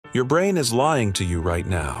Your brain is lying to you right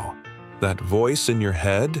now. That voice in your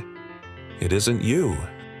head, it isn't you.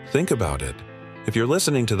 Think about it. If you're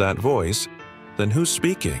listening to that voice, then who's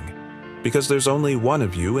speaking? Because there's only one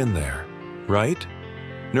of you in there, right?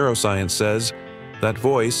 Neuroscience says that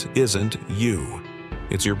voice isn't you.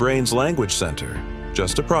 It's your brain's language center,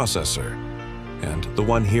 just a processor. And the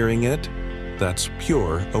one hearing it, that's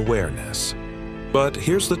pure awareness. But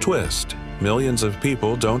here's the twist. Millions of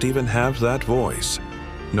people don't even have that voice.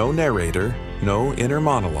 No narrator, no inner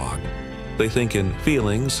monologue. They think in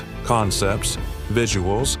feelings, concepts,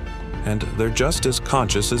 visuals, and they're just as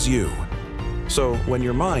conscious as you. So when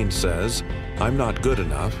your mind says, "I'm not good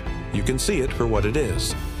enough," you can see it for what it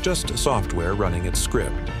is, just software running its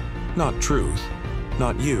script. Not truth,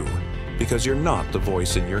 not you, because you're not the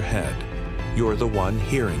voice in your head. You're the one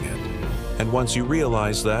hearing it. And once you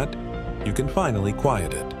realize that, you can finally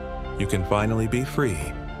quiet it. You can finally be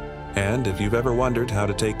free. And if you've ever wondered how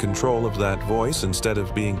to take control of that voice instead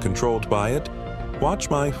of being controlled by it, watch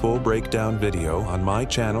my full breakdown video on my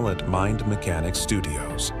channel at Mind Mechanics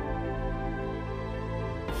Studios.